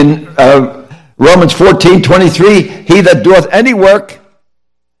In Romans 14:23, he that doeth any work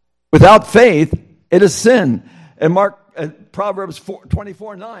without faith, it is sin. And Proverbs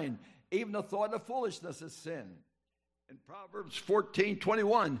 24:9, even the thought of foolishness is sin. In Proverbs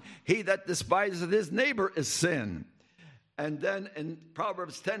 14:21, he that despises his neighbor is sin. And then in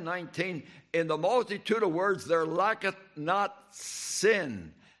Proverbs 10:19, in the multitude of words there lacketh not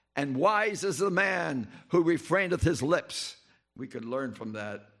sin, and wise is the man who refraineth his lips. We could learn from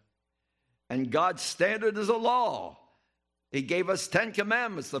that. And God's standard is a law. He gave us 10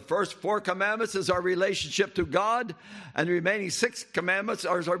 commandments. The first 4 commandments is our relationship to God, and the remaining 6 commandments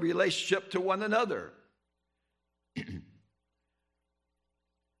are our relationship to one another.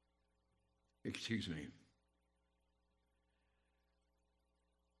 Excuse me.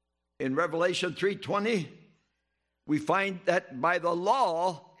 In Revelation 3:20, we find that by the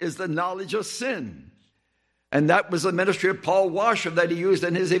law is the knowledge of sin. And that was the ministry of Paul Washer that he used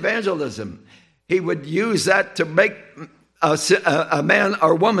in his evangelism. He would use that to make a man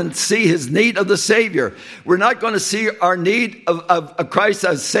or woman see his need of the Savior. We're not going to see our need of Christ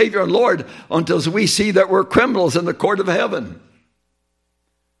as Savior and Lord until we see that we're criminals in the court of heaven.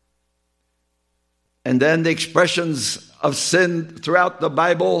 And then the expressions of sin throughout the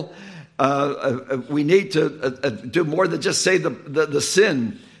Bible, we need to do more than just say the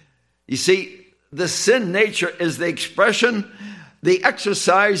sin. You see, the sin nature is the expression, the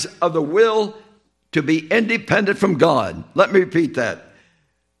exercise of the will to be independent from God. Let me repeat that.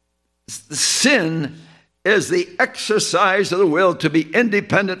 Sin is the exercise of the will to be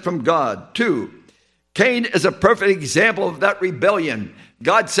independent from God. 2, Cain is a perfect example of that rebellion.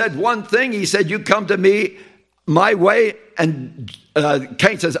 God said one thing. He said, you come to me my way. And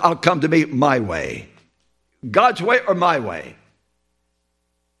Cain says, I'll come to me my way. God's way or my way.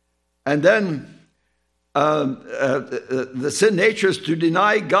 And then the sin nature is to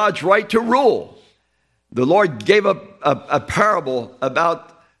deny God's right to rule. The Lord gave a parable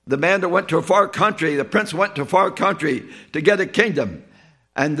about the man that went to a far country. The prince went to a far country to get a kingdom.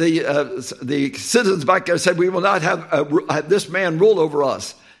 And the citizens back there said, we will not have this man rule over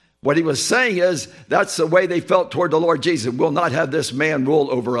us. What he was saying is, that's the way they felt toward the Lord Jesus. We'll not have this man rule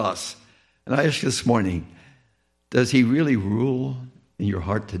over us. And I ask you this morning, does he really rule in your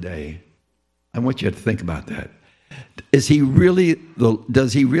heart today? I want you to think about that. Does he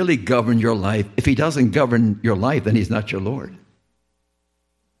really govern your life? If he doesn't govern your life, then he's not your Lord.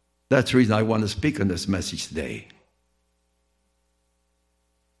 That's the reason I want to speak on this message today.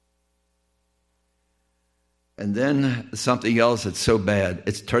 And then something else that's so bad,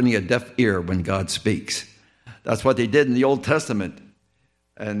 it's turning a deaf ear when God speaks. That's what they did in the Old Testament.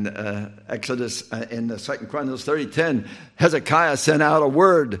 And Exodus in the 2 Chronicles 30:10, Hezekiah sent out a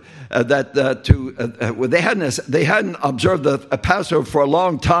word they hadn't observed a Passover for a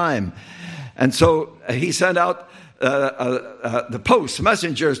long time, and so he sent out the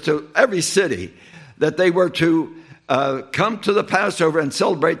messengers to every city that they were to come to the Passover and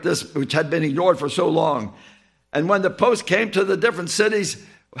celebrate this, which had been ignored for so long. And when the post came to the different cities,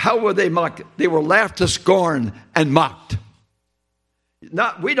 how were they mocked? They were laughed to scorn and mocked.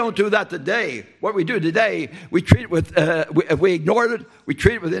 We don't do that today. What we do today, we treat it with, if we ignore it, we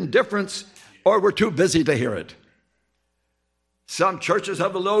treat it with indifference, or we're too busy to hear it. Some churches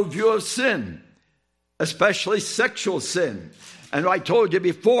have a low view of sin, especially sexual sin. And I told you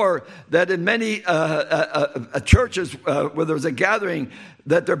before that in many churches where there's a gathering,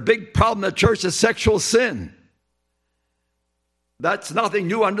 that their big problem in the church is sexual sin. That's nothing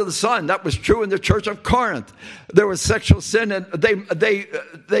new under the sun. That was true in the church of Corinth. There was sexual sin, and they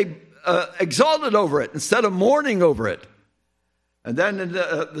exalted over it instead of mourning over it. And then in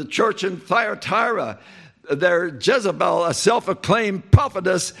the church in Thyatira, their Jezebel, a self-acclaimed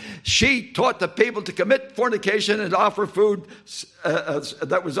prophetess, she taught the people to commit fornication and offer food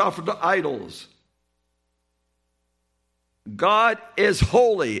that was offered to idols. God is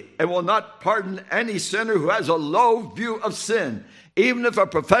holy and will not pardon any sinner who has a low view of sin, even if a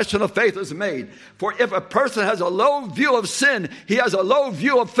profession of faith is made. For if a person has a low view of sin, he has a low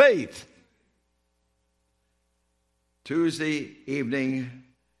view of faith. Tuesday evening,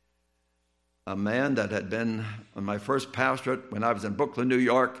 a man that had been on my first pastorate when I was in Brooklyn, New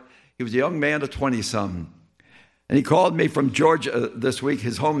York, he was a young man of 20-some. And he called me from Georgia this week.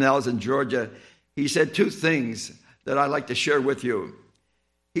 His home now is in Georgia. He said 2 things that I'd like to share with you.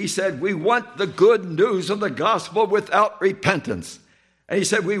 He said, we want the good news of the gospel without repentance. And he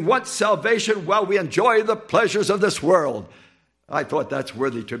said, we want salvation while we enjoy the pleasures of this world. I thought that's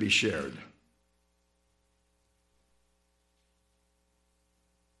worthy to be shared.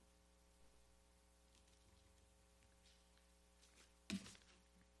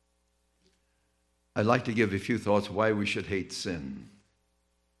 I'd like to give a few thoughts why we should hate sin.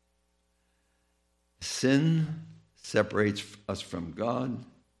 Sin separates us from God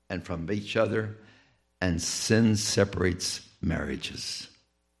and from each other, and sin separates marriages.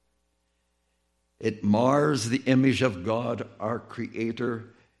 It mars the image of God, our Creator,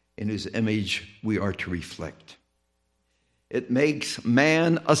 in whose image we are to reflect. It makes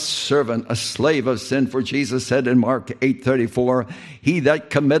man a servant, a slave of sin. For Jesus said in Mark 8:34, he that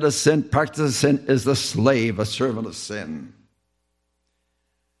committeth sin, practices sin, is the slave, a servant of sin.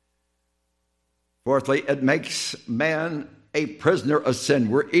 Fourthly, it makes man a prisoner of sin.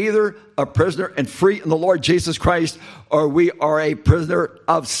 We're either a prisoner and free in the Lord Jesus Christ, or we are a prisoner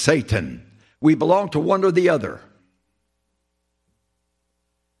of Satan. We belong to one or the other.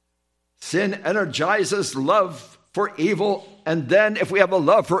 Sin energizes love for evil, and then if we have a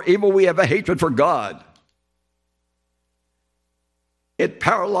love for evil, we have a hatred for God. It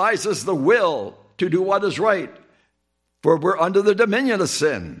paralyzes the will to do what is right, for we're under the dominion of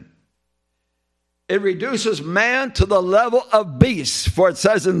sin. It reduces man to the level of beasts, for it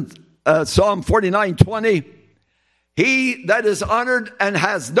says in Psalm 49:20, he that is honored and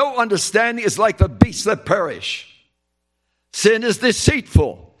has no understanding is like the beasts that perish. Sin is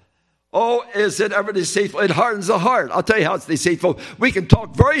deceitful. Oh, is it ever deceitful? It hardens the heart. I'll tell you how it's deceitful. We can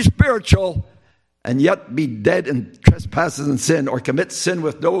talk very spiritual and yet be dead in trespasses and sin, or commit sin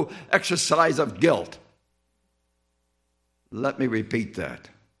with no exercise of guilt. Let me repeat that.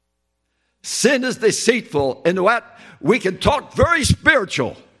 Sin is deceitful in what? We can talk very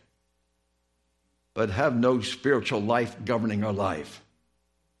spiritual, but have no spiritual life governing our life.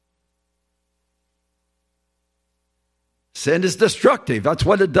 Sin is destructive. That's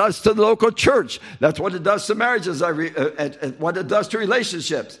what it does to the local church. That's what it does to marriages, and what it does to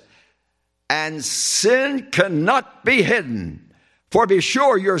relationships. And sin cannot be hidden. For be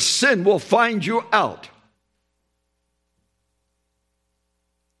sure your sin will find you out.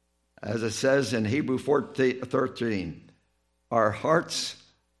 As it says in Hebrew 13, our hearts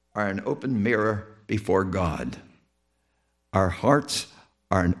are an open mirror before God. Our hearts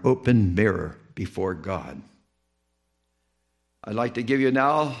are an open mirror before God. I'd like to give you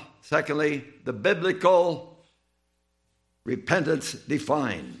now, secondly, the biblical repentance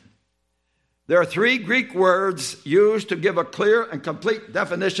defined. There are 3 Greek words used to give a clear and complete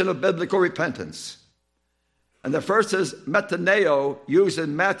definition of biblical repentance. And the first is metaneo, used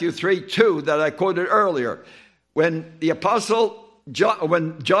in Matthew 3:2 that I quoted earlier. When the apostle John,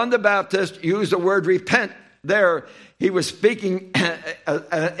 when John the Baptist used the word repent there, he was speaking as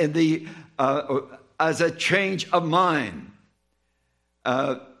a change of mind.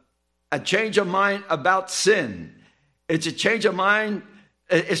 A change of mind about sin. It's a change of mind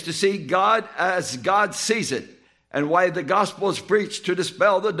is to see God as God sees it, and why the gospel is preached to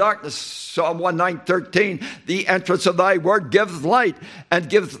dispel the darkness. Psalm 1:13, the entrance of thy word giveth light and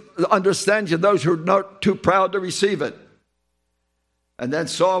giveth understanding to those who are not too proud to receive it. And then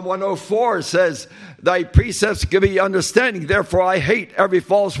Psalm 104 says, thy precepts give me understanding, therefore I hate every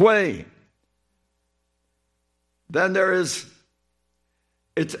false way. Then there is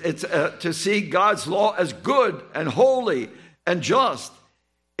It's to see God's law as good and holy and just.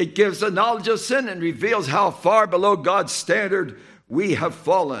 It gives the knowledge of sin and reveals how far below God's standard we have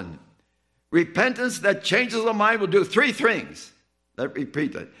fallen. Repentance that changes the mind will do 3 things. Let me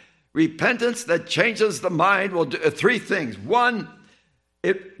repeat that. Repentance that changes the mind will do 3 things. 1,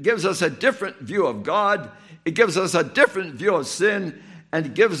 it gives us a different view of God. It gives us a different view of sin. And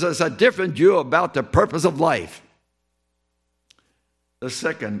it gives us a different view about the purpose of life. The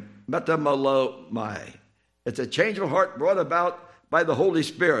second, metamolomai. It's a change of heart brought about by the Holy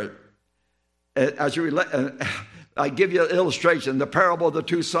Spirit. As you I give you an illustration, the parable of the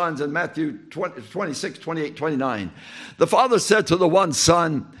 2 sons in Matthew 26, 28, 29. The father said to the one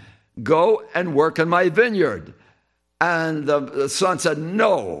son, go and work in my vineyard. And the son said,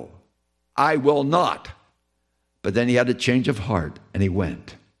 no, I will not. But then he had a change of heart and he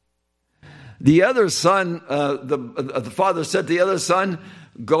went. The other son, the father said to the other son,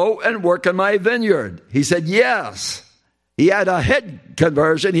 go and work in my vineyard. He said, yes. He had a head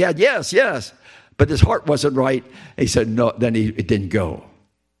conversion. He had yes. But his heart wasn't right. He said, no, then he didn't go.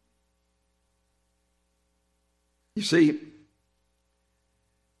 You see,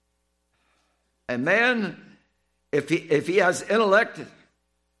 a man, if he has intellect,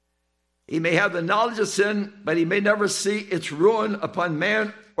 he may have the knowledge of sin, but he may never see its ruin upon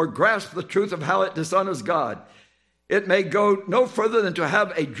man or grasp the truth of how it dishonors God. It may go no further than to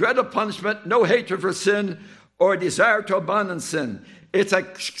have a dread of punishment, no hatred for sin, or a desire to abandon sin. It's a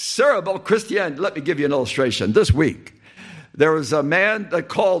cerebral Christianity. Let me give you an illustration. This week, There was a man that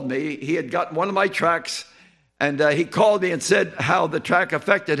called me. He had gotten one of my tracts, and he called me and said how the tract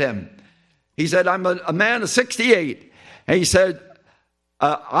affected him. He said, I'm a man of 68. And he said,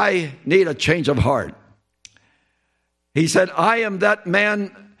 I need a change of heart. He said, I am that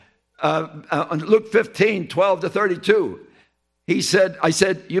man, Luke 15, 12 to 32. He said, I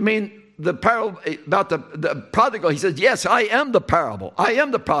said, you mean the parable about the prodigal? He said, yes, I am the parable. I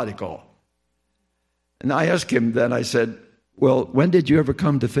am the prodigal. And I asked him then, I said, well, when did you ever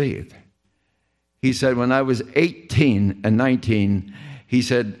come to faith? He said, when I was 18 and 19, he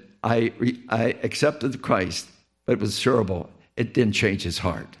said, I accepted Christ, but it was curable. It didn't change his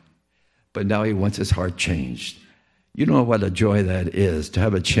heart. But now he wants his heart changed. You know what a joy that is, to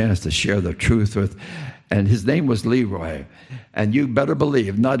have a chance to share the truth with. And his name was Leroy. And you better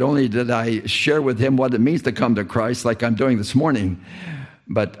believe, not only did I share with him what it means to come to Christ, like I'm doing this morning,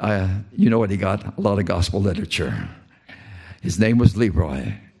 but you know what he got? A lot of gospel literature. His name was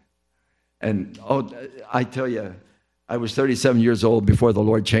Leroy. And I tell you, I was 37 years old before the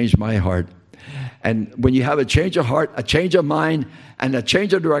Lord changed my heart. And when you have a change of heart, a change of mind, and a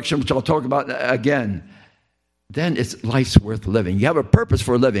change of direction, which I'll talk about again, then life's worth living. You have a purpose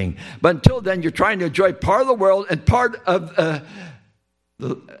for living. But until then, you're trying to enjoy part of the world and part of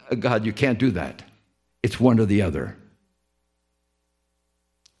God. You can't do that. It's one or the other.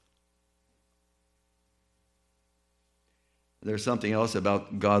 There's something else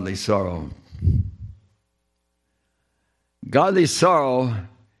about godly sorrow. Godly sorrow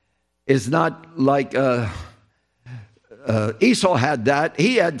is not like Esau had that.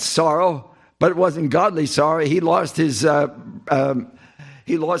 He had sorrow, but it wasn't godly sorrow. He lost the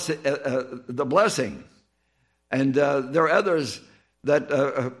blessing. And there are others that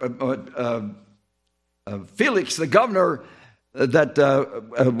Felix, the governor, that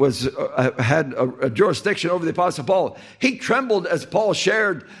had a jurisdiction over the Apostle Paul. He trembled as Paul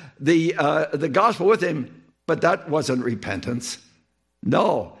shared the gospel with him, but that wasn't repentance.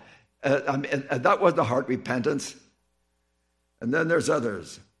 No, that wasn't a heart repentance. And then there's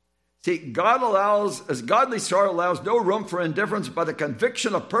others. See, godly sorrow allows no room for indifference, but a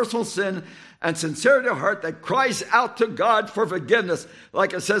conviction of personal sin and sincerity of heart that cries out to God for forgiveness,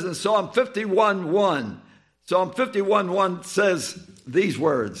 like it says in Psalm 51:1. Psalm 51:1 says these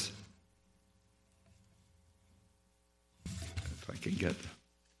words. If I can get.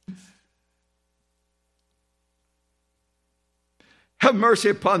 Have mercy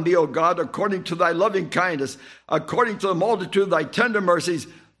upon me, O God, according to thy loving kindness, according to the multitude of thy tender mercies,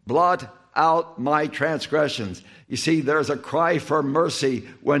 blot out my transgressions. You see, there's a cry for mercy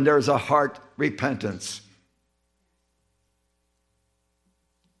when there's a heart repentance.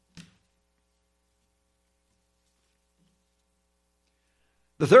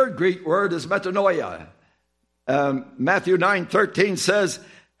 The third Greek word is metanoia. Matthew 9:13 says,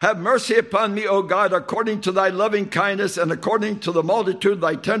 have mercy upon me, O God, according to thy loving kindness and according to the multitude of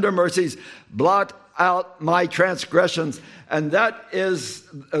thy tender mercies, blot out my transgressions. And that is,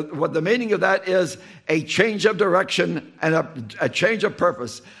 what the meaning of that is, a change of direction and a change of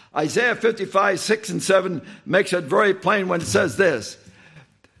purpose. Isaiah 55:6-7 makes it very plain when it says this.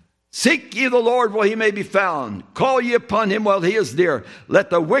 Seek ye the Lord while he may be found. Call ye upon him while he is near. Let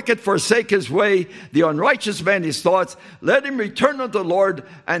the wicked forsake his way, the unrighteous man his thoughts. Let him return unto the Lord,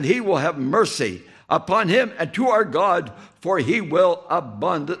 and he will have mercy upon him and to our God, for he will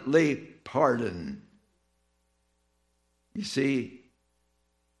abundantly pardon. You see,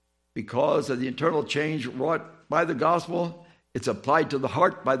 because of the internal change wrought by the gospel, it's applied to the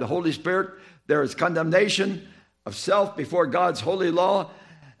heart by the Holy Spirit. There is condemnation of self before God's holy law,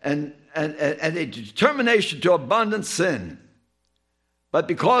 and a determination to abandon sin. But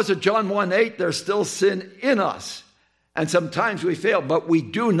because of John 1:8, there's still sin in us. And sometimes we fail, but we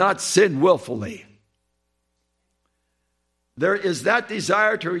do not sin willfully. There is that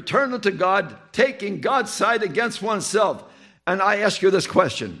desire to return unto God, taking God's side against oneself. And I ask you this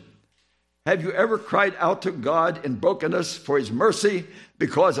question. Have you ever cried out to God in brokenness for his mercy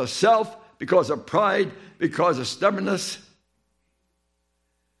because of self, because of pride, because of stubbornness?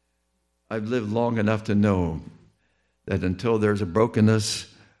 I've lived long enough to know that until there's a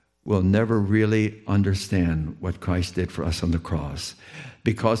brokenness, we'll never really understand what Christ did for us on the cross.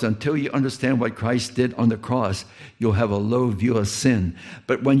 Because until you understand what Christ did on the cross, you'll have a low view of sin.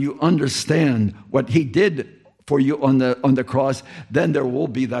 But when you understand what he did for you on the cross, then there will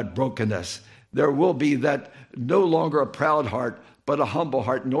be that brokenness. There will be that no longer a proud heart, but a humble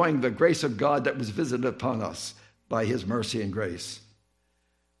heart, knowing the grace of God that was visited upon us by his mercy and grace.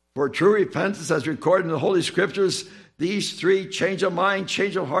 For true repentance, as recorded in the Holy Scriptures, these three, change of mind,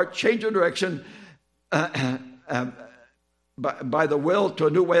 change of heart, change of direction, by the will to a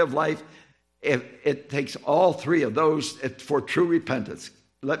new way of life, it takes all three of those for true repentance.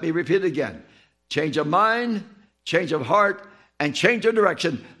 Let me repeat it again. Change of mind, change of heart, and change of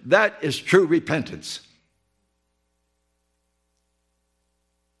direction. That is true repentance.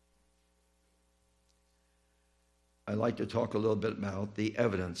 I'd like to talk a little bit about the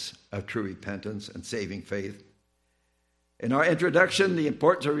evidence of true repentance and saving faith. In our introduction, the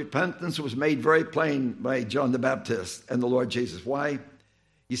importance of repentance was made very plain by John the Baptist and the Lord Jesus. Why?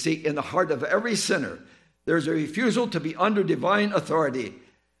 You see, in the heart of every sinner, there's a refusal to be under divine authority.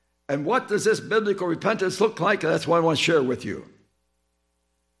 And what does this biblical repentance look like? That's what I want to share with you.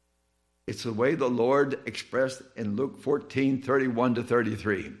 It's the way the Lord expressed in Luke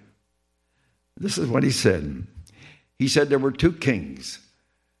 14:31-33. This is what he said. He said there were two kings,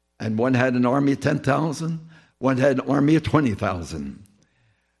 and one had an army of 10,000, one had an army of 20,000.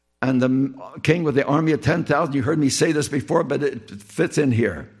 And the king with the army of 10,000, you heard me say this before, but it fits in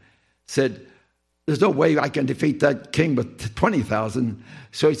here, said, there's no way I can defeat that king with 20,000.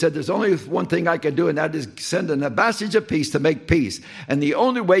 So he said, there's only one thing I can do, and that is send an ambassador of peace to make peace. And the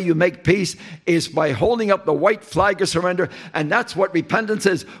only way you make peace is by holding up the white flag of surrender. And that's what repentance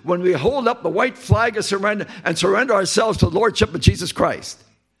is, when we hold up the white flag of surrender and surrender ourselves to the Lordship of Jesus Christ.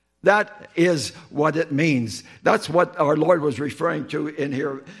 That is what it means. That's what our Lord was referring to in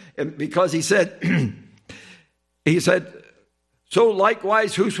here. Because he said, so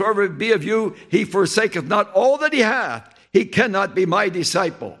likewise, whosoever be of you, he forsaketh not all that he hath, he cannot be my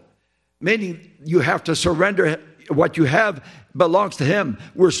disciple. Meaning you have to surrender what you have belongs to him.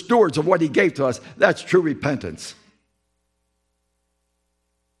 We're stewards of what he gave to us. That's true repentance.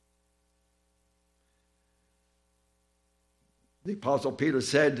 The Apostle Peter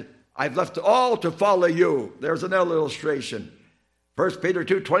said, I've left all to follow you. There's another illustration. 1 Peter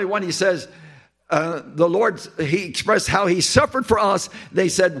 2:21, he says, the Lord, he expressed how he suffered for us. They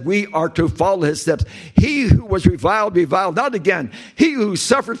said we are to follow his steps. He who was reviled not again. He who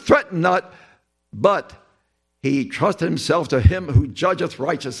suffered threatened not, but he trusted himself to him who judgeth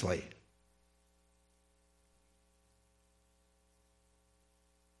righteously.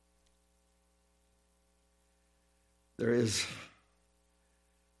 There is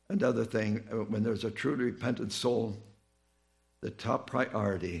another thing. When there's a truly repentant soul, the top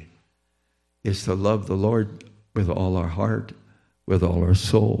priority is to love the Lord with all our heart, with all our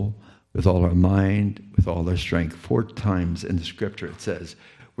soul, with all our mind, with all our strength. 4 times in the scripture it says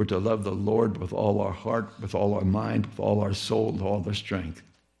we're to love the Lord with all our heart, with all our mind, with all our soul, with all our strength.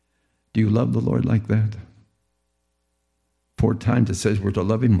 Do you love the Lord like that? 4 times it says we're to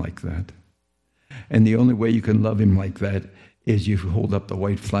love him like that. And the only way you can love him like that is you hold up the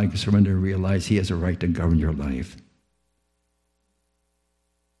white flag of surrender and realize he has a right to govern your life.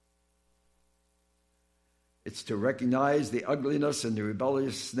 It's to recognize the ugliness and the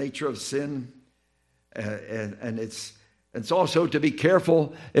rebellious nature of sin. And it's also to be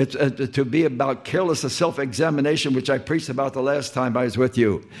careful. It's to be about careless of self-examination, which I preached about the last time I was with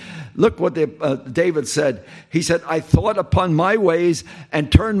you. Look what David said. He said, I thought upon my ways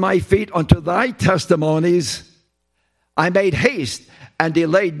and turned my feet unto thy testimonies. I made haste and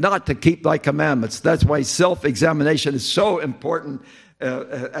delayed not to keep thy commandments. That's why self-examination is so important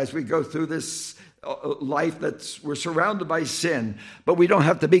as we go through this life. We're surrounded by sin, but we don't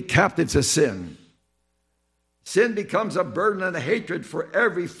have to be captives of sin. Sin becomes a burden and a hatred for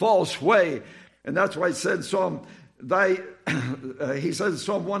every false way. And that's why it said he says in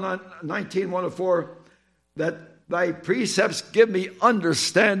Psalm 119, 104, that thy precepts give me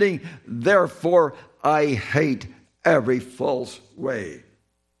understanding, therefore I hate every false way.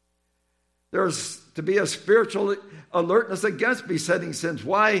 There's to be a spiritual alertness against besetting sins.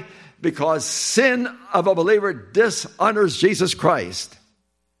 Why? Because sin of a believer dishonors Jesus Christ.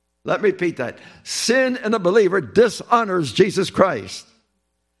 Let me repeat that. Sin in a believer dishonors Jesus Christ.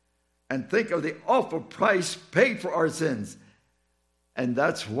 And think of the awful price paid for our sins. And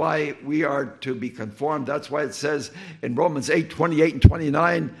that's why we are to be conformed. That's why it says in Romans 8:28 and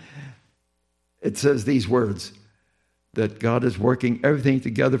 29, it says these words, that God is working everything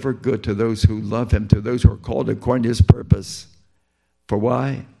together for good to those who love him, to those who are called according to his purpose. For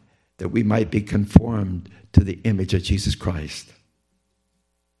why? That we might be conformed to the image of Jesus Christ.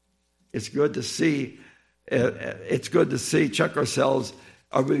 It's good to see, check ourselves.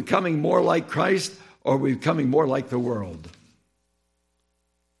 Are we becoming more like Christ, or are we becoming more like the world?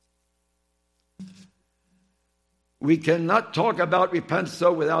 We cannot talk about repentance,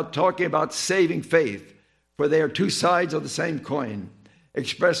 though, without talking about saving faith. For they are 2 sides of the same coin,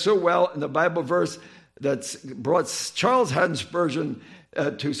 expressed so well in the Bible verse that's brought Charles Haddon Spurgeon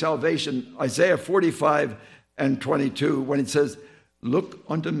to salvation. Isaiah 45, and 22 when it says, "Look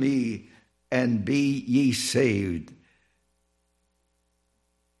unto me and be ye saved."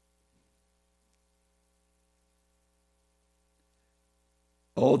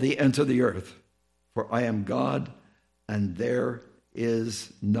 All the ends of the earth, for I am God and there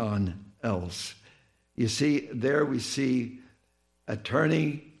is none else. You see, there we see a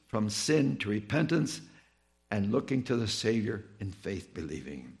turning from sin to repentance and looking to the Savior in faith,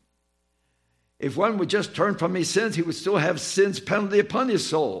 believing. If one would just turn from his sins, he would still have sin's penalty upon his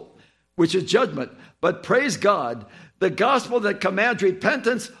soul, which is judgment. But praise God, the gospel that commands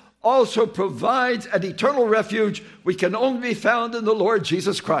repentance also provides an eternal refuge which can only be found in the Lord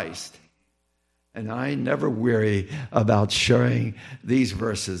Jesus Christ. And I never weary about sharing these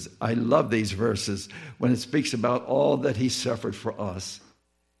verses. I love these verses when it speaks about all that he suffered for us.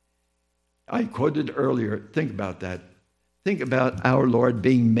 I quoted earlier, think about that. Think about our Lord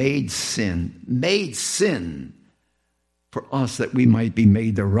being made sin for us that we might be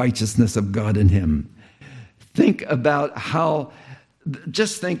made the righteousness of God in him. Think about how,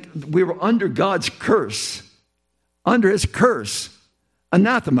 just think, we were under God's curse, under his curse,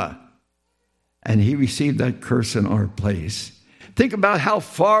 anathema. And he received that curse in our place. Think about how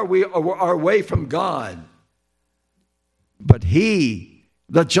far we are away from God. But he,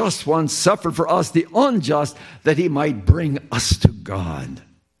 the just one, suffered for us, the unjust, that he might bring us to God.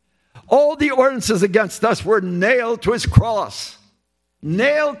 All the ordinances against us were nailed to his cross.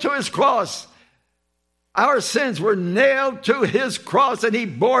 Nailed to his cross. Our sins were nailed to his cross, and he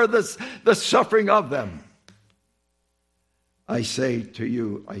bore the suffering of them. I say to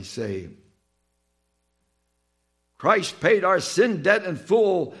you, Christ paid our sin debt in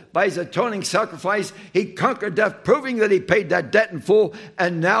full by his atoning sacrifice. He conquered death, proving that he paid that debt in full.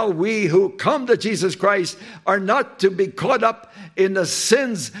 And now we who come to Jesus Christ are not to be caught up in the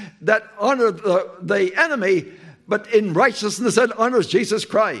sins that honor the enemy, but in righteousness that honors Jesus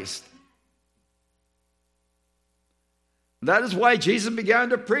Christ. That is why Jesus began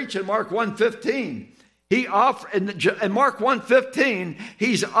to preach in Mark 1:15. In Mark 1:15,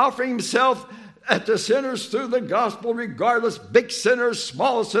 he's offering himself at the sinners through the gospel, regardless, big sinners,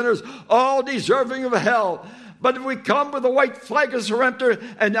 small sinners, all deserving of hell. But if we come with a white flag of surrender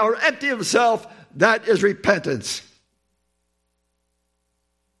and are empty of self, that is repentance.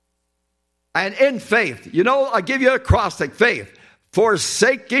 And in faith, I'll give you an acrostic, faith.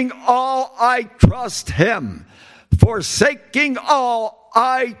 Forsaking all, I trust him. Forsaking all,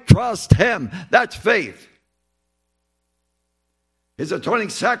 I trust him. That's faith. His atoning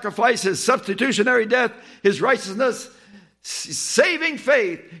sacrifice, his substitutionary death, his righteousness, saving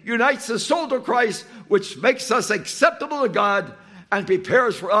faith unites the soul to Christ, which makes us acceptable to God and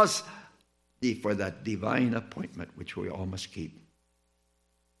prepares for us for that divine appointment which we all must keep.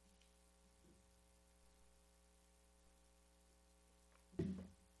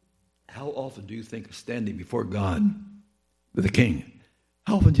 How often do you think of standing before God with a king?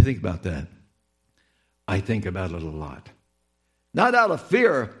 How often do you think about that? I think about it a lot. Not out of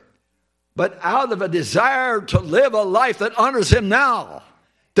fear, but out of a desire to live a life that honors him now,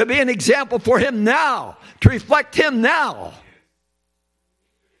 to be an example for him now, to reflect him now.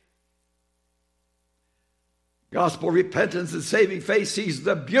 Gospel repentance and saving faith sees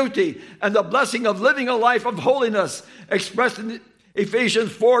the beauty and the blessing of living a life of holiness expressed in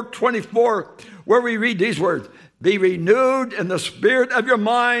Ephesians 4:24, where we read these words, "Be renewed in the spirit of your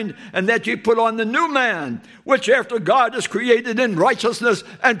mind, and that you put on the new man, which after God is created in righteousness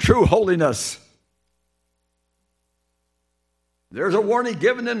and true holiness." There's a warning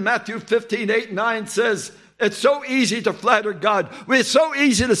given in Matthew 15:8-9 says, it's so easy to flatter God. It's so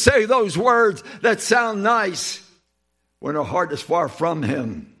easy to say those words that sound nice when our heart is far from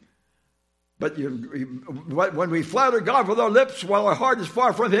him. But when we flatter God with our lips while our heart is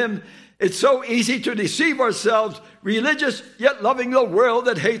far from him, it's so easy to deceive ourselves, religious yet loving the world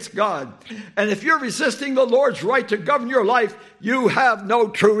that hates God. And if you're resisting the Lord's right to govern your life, you have no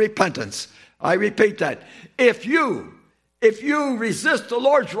true repentance. I repeat that. If you resist the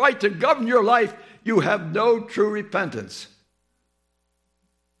Lord's right to govern your life, you have no true repentance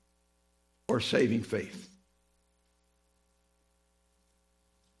or saving faith.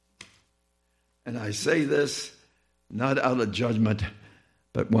 And I say this not out of judgment,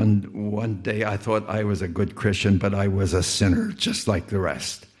 but one day I thought I was a good Christian, but I was a sinner just like the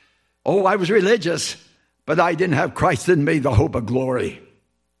rest. Oh, I was religious, but I didn't have Christ in me, the hope of glory.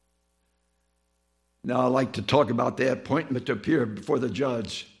 Now I like to talk about the appointment to appear before the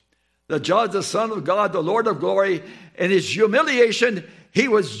judge. The judge, the Son of God, the Lord of glory, in his humiliation, he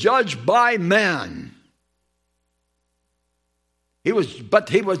was judged by man. But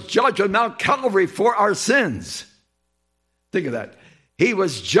he was judged on Mount Calvary for our sins. Think of that. He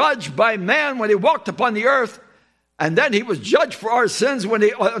was judged by man when he walked upon the earth, and then he was judged for our sins when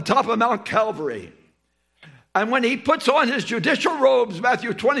he on top of Mount Calvary. And when he puts on his judicial robes,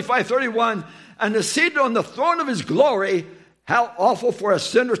 Matthew 25:31, and is seated on the throne of his glory, how awful for a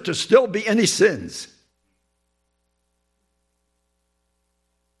sinner to still be in his sins.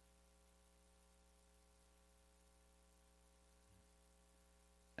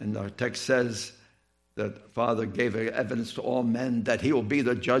 And our text says that Father gave evidence to all men that he will be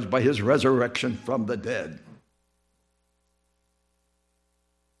the judge by his resurrection from the dead.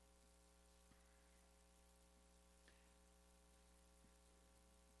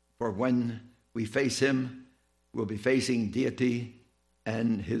 For when we face him, we'll be facing deity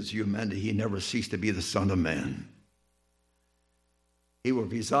and his humanity. He never ceased to be the Son of Man. He will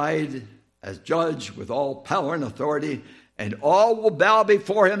reside as judge with all power and authority, and all will bow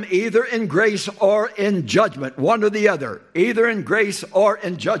before him either in grace or in judgment, one or the other, either in grace or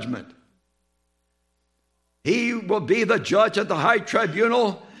in judgment. He will be the judge at the high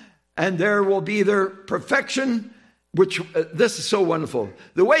tribunal, and there will be their perfection, which this is so wonderful.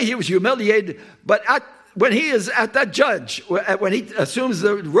 The way he was humiliated, but when he is at that judge, when he assumes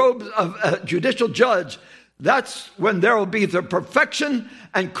the robe of a judicial judge, that's when there will be the perfection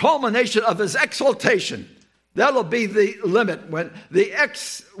and culmination of his exaltation. That'll be the limit when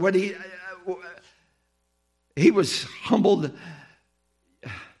he was humbled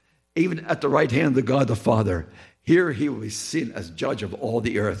even at the right hand of God the Father. Here he will be seen as judge of all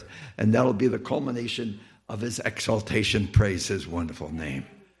the earth, and that'll be the culmination of his exaltation. Praise his wonderful name.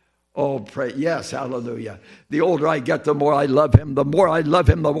 Oh, pray. Yes, hallelujah. The older I get, the more I love him. The more I love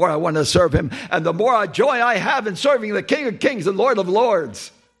him, the more I want to serve him. And the more joy I have in serving the King of Kings and Lord of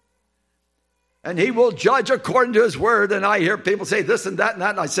Lords. And he will judge according to his word. And I hear people say this and that and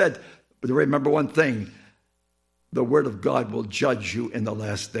that. And I said, but remember one thing. The word of God will judge you in the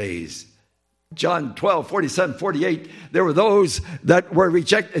last days. John 12, 47, 48. There were those that were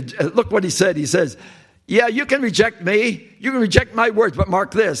rejected. Look what he said. He says, yeah, you can reject me. You can reject my words. But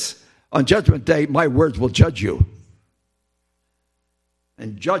mark this. On judgment day, my words will judge you.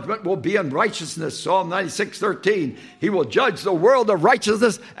 And judgment will be in righteousness. Psalm 96:13. He will judge the world of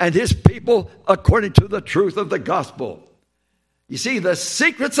righteousness and his people according to the truth of the gospel. You see, the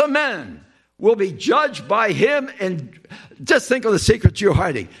secrets of men will be judged by him. And just think of the secrets you're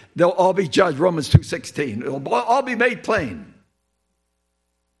hiding. They'll all be judged. Romans 2:16. It'll all be made plain.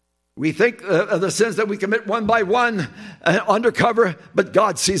 We think of the sins that we commit one by one undercover, but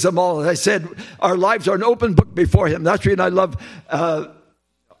God sees them all. As I said, our lives are an open book before him. That's the reason I love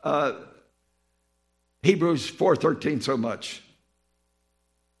Hebrews 4:13 so much.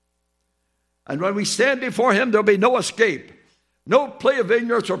 And when we stand before him, there'll be no escape. No plea of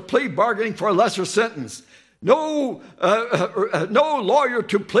ignorance or plea bargaining for a lesser sentence. No lawyer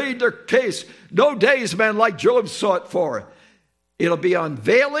to plead their case. No daysman like Job sought for. It'll be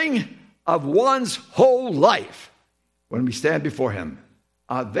unveiling of one's whole life when we stand before him.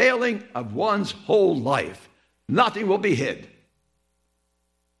 A veiling of one's whole life. Nothing will be hid.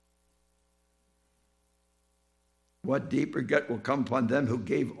 What deep regret will come upon them who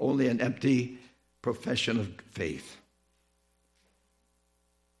gave only an empty profession of faith.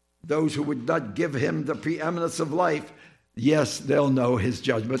 Those who would not give him the preeminence of life, yes, they'll know his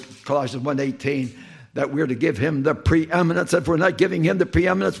judgment. Colossians 1:18. That we're to give him the preeminence. If we're not giving him the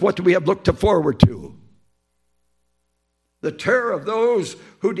preeminence, what do we have looked forward to? The terror of those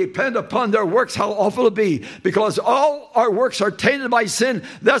who depend upon their works, how awful it be. Because all our works are tainted by sin.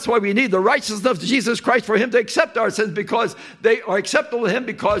 That's why we need the righteousness of Jesus Christ for him to accept our sins, because they are acceptable to him,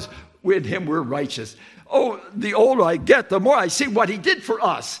 because with him we're righteous. Oh, the older I get, the more I see what he did for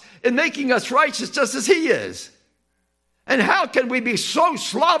us in making us righteous just as he is. And how can we be so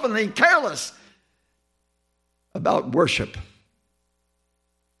slovenly and careless about worship?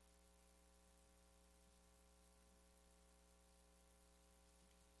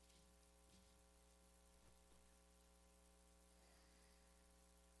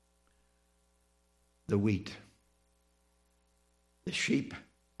 The wheat, the sheep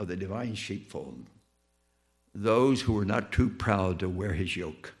of the divine sheepfold, those who were not too proud to wear his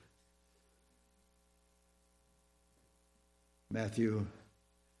yoke. Matthew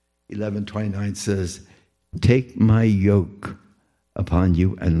 11:29 says, take my yoke upon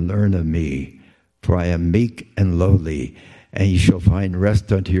you and learn of me, for I am meek and lowly, and you shall find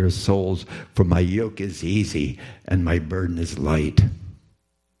rest unto your souls, for my yoke is easy and my burden is light.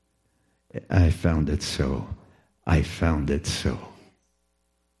 I found it so. I found it so.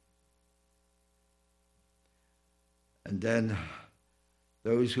 And then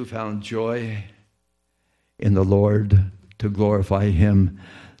those who found joy in the Lord to glorify him.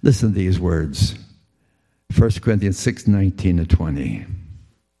 Listen to these words. 1 Corinthians 6:19-20.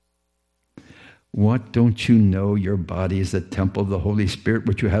 What, don't you know your body is a temple of the Holy Spirit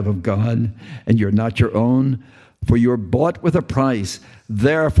which you have of God, and you're not your own? For you're bought with a price.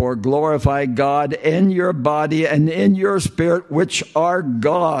 Therefore glorify God in your body and in your spirit, which are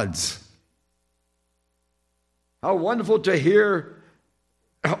God's. How wonderful to hear,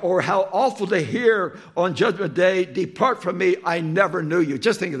 or how awful to hear on Judgment Day, depart from me, I never knew you.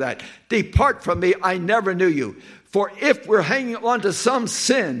 Just think of that. Depart from me, I never knew you. For if we're hanging on to some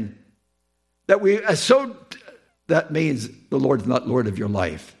sin, that means the Lord is not Lord of your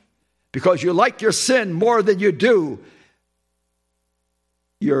life. Because you like your sin more than you do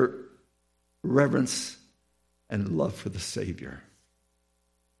your reverence and love for the Savior.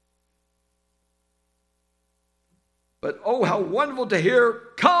 But oh, how wonderful to hear,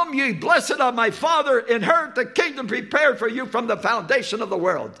 come ye blessed of my Father, inherit the kingdom prepared for you from the foundation of the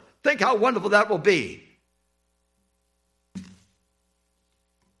world. Think how wonderful that will be.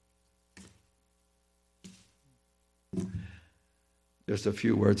 Just a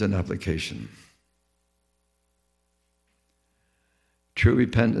few words in application. True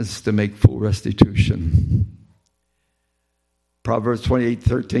repentance to make full restitution. Proverbs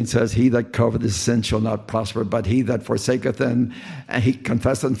 28:13 says, he that covereth his sin shall not prosper, but he that forsaketh them, and he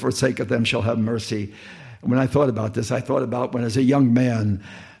confesseth and forsaketh them, shall have mercy. When I thought about this, I thought about when as a young man,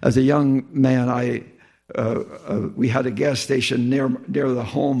 we had a gas station near the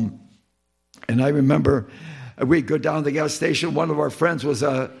home. And I remember we'd go down to the gas station. One of our friends was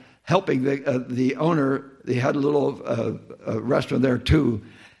helping the owner. They had a little restaurant there too.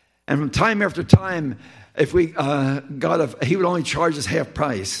 And from time after time, if we he would only charge us half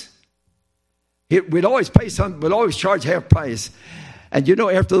price. We'd always pay something, we'd always charge half price. And you know,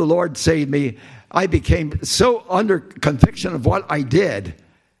 after the Lord saved me, I became so under conviction of what I did.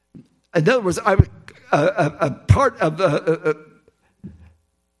 In other words, I was a part of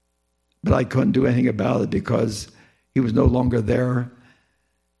but I couldn't do anything about it because he was no longer there.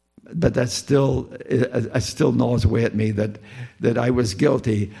 But it still gnaws away at me that I was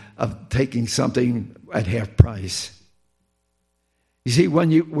guilty of taking something at half price. You see,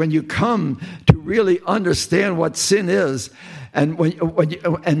 when you come to really understand what sin is, and when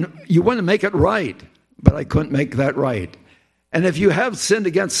you want to make it right, but I couldn't make that right. And if you have sinned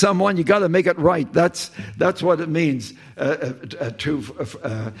against someone, you got to make it right. That's what it means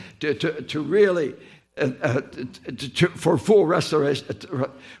to really for full restoration.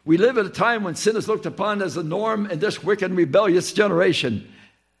 We live at a time when sin is looked upon as the norm in this wicked and rebellious generation.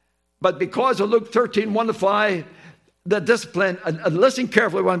 But because of Luke 13:1-5, the discipline, and listen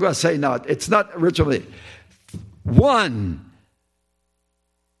carefully what I'm going to say now. It's not originally. 1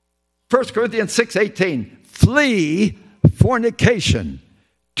 Corinthians 6:18, flee fornication.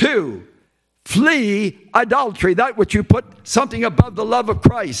 2, flee idolatry, that which you put something above the love of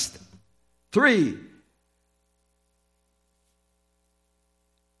Christ. 3,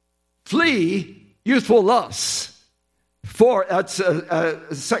 flee youthful lusts. 4, that's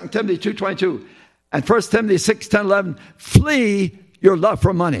 2 Timothy 2:22. And 1 Timothy 6:10-11, flee your love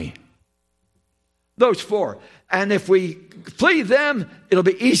for money. Those 4. And if we flee them, it'll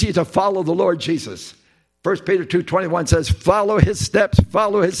be easy to follow the Lord Jesus. 1 Peter 2:21 says, follow his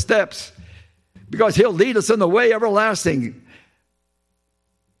steps, because he'll lead us in the way everlasting.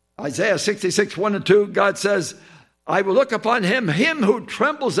 Isaiah 66:1-2, God says, I will look upon him who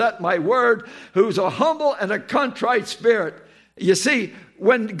trembles at my word, who's a humble and a contrite spirit. You see,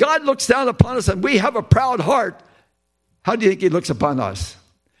 when God looks down upon us and we have a proud heart, how do you think he looks upon us?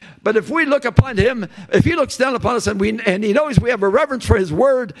 But if we look upon him, if he looks down upon us and he knows we have a reverence for his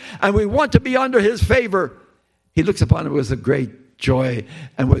word and we want to be under his favor, he looks upon it with a great joy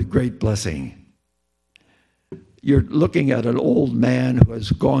and with great blessing. You're looking at an old man who has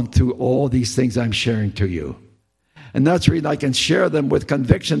gone through all these things I'm sharing to you. And that's the reason I can share them with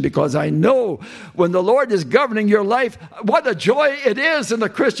conviction, because I know when the Lord is governing your life, what a joy it is in the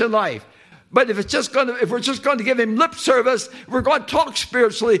Christian life. But if we're just going to give him lip service, we're going to talk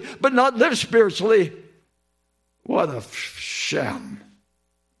spiritually, but not live spiritually. What a sham.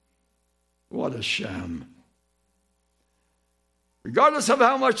 What a sham. Regardless of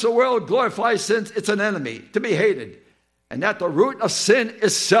how much the world glorifies sin, it's an enemy to be hated. And at the root of sin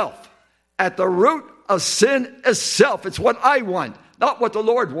is self. At the root of sin is self. It's what I want, not what the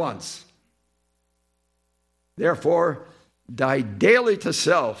Lord wants. Therefore, die daily to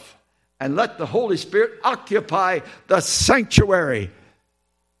self and let the Holy Spirit occupy the sanctuary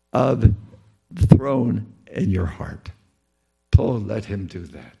of the throne in your heart. Oh, let him do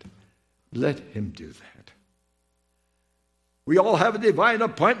that. Let him do that. We all have a divine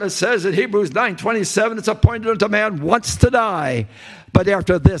appointment. It says in Hebrews 9:27, it's appointed unto man once to die, but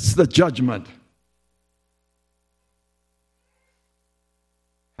after this, the judgment.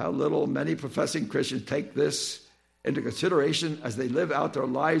 How little many professing Christians take this into consideration as they live out their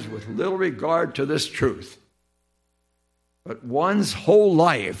lives with little regard to this truth. But one's whole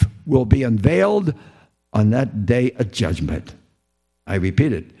life will be unveiled on that day of judgment. I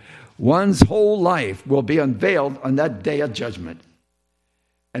repeat it. One's whole life will be unveiled on that day of judgment.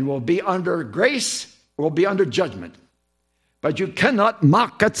 And will be under grace, will be under judgment. But you cannot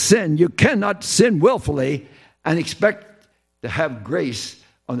mock at sin. You cannot sin willfully and expect to have grace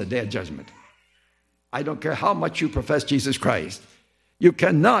on the day of judgment. I don't care how much you profess Jesus Christ. You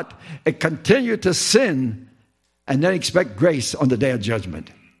cannot continue to sin and then expect grace on the day of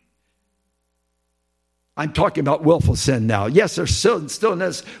judgment. I'm talking about willful sin now. Yes, there's still in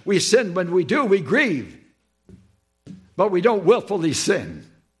this. We sin when we do, we grieve. But we don't willfully sin.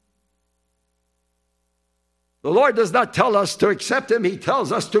 The Lord does not tell us to accept him. He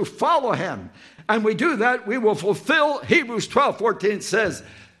tells us to follow him. And we do that, we will fulfill. Hebrews 12:14 says,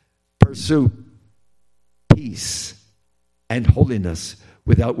 pursue peace and holiness,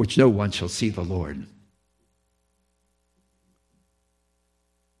 without which no one shall see the Lord.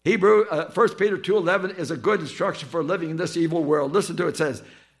 1 Peter 2:11 is a good instruction for living in this evil world. Listen to it. It says,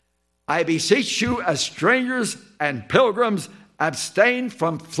 I beseech you as strangers and pilgrims, abstain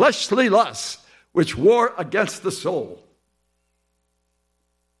from fleshly lusts, which war against the soul.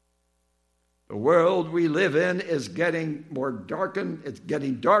 The world we live in is getting more darkened. It's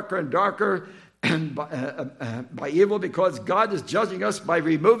getting darker and darker by evil, because God is judging us by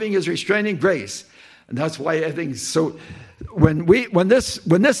removing his restraining grace. And that's why everything's so. When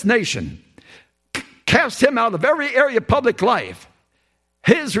this nation cast him out of every area of public life,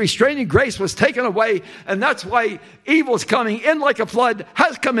 his restraining grace was taken away, and that's why evil's coming in like a flood,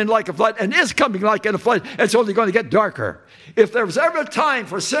 has come in like a flood, and is coming like in a flood. It's only going to get darker. If there was ever a time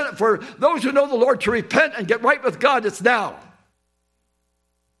for those who know the Lord to repent and get right with God, it's now.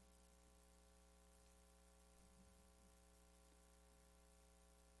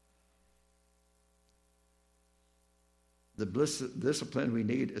 The discipline we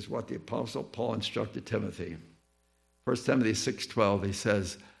need is what the Apostle Paul instructed Timothy. 1 Timothy 6:12, he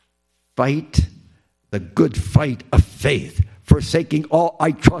says, fight the good fight of faith, forsaking all,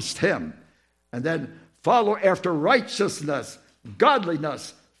 I trust him. And then follow after righteousness,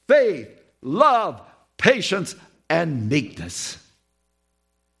 godliness, faith, love, patience, and meekness.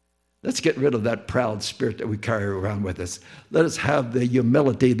 Let's get rid of that proud spirit that we carry around with us. Let us have the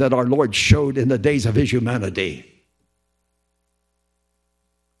humility that our Lord showed in the days of his humanity.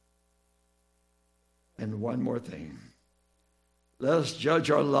 And one more thing. Let us judge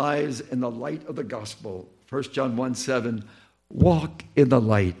our lives in the light of the gospel. 1 John 1:7, walk in the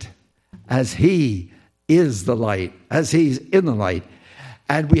light as he is the light, as he's in the light.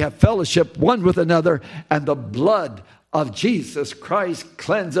 And we have fellowship one with another, and the blood of Jesus Christ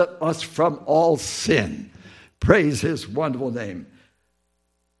cleanseth us from all sin. Praise his wonderful name.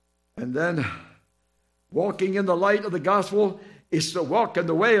 And then walking in the light of the gospel is to walk in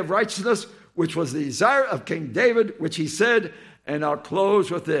the way of righteousness, which was the desire of King David, which he said, and I'll close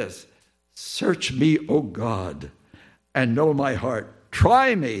with this. Search me, O God, and know my heart.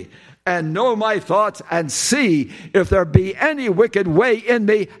 Try me and know my thoughts, and see if there be any wicked way in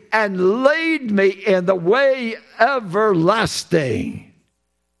me, and lead me in the way everlasting.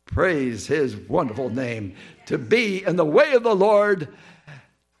 Praise his wonderful name. To be in the way of the Lord,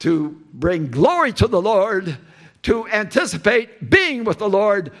 to bring glory to the Lord, to anticipate being with the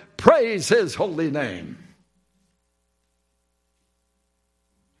Lord. Praise his holy name.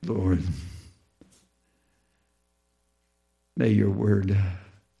 Lord, may your word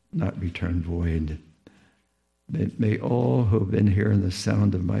not return void. May all who have been hearing the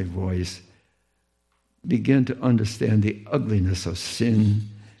sound of my voice begin to understand the ugliness of sin,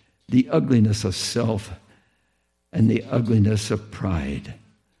 the ugliness of self, and the ugliness of pride.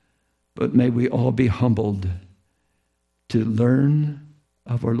 But may we all be humbled to learn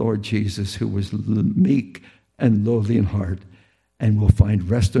of our Lord Jesus, who was meek and lowly in heart, and will find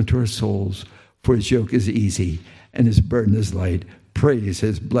rest unto our souls, for his yoke is easy and his burden is light. Praise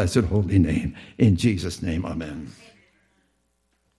his blessed holy name. In Jesus' name, amen.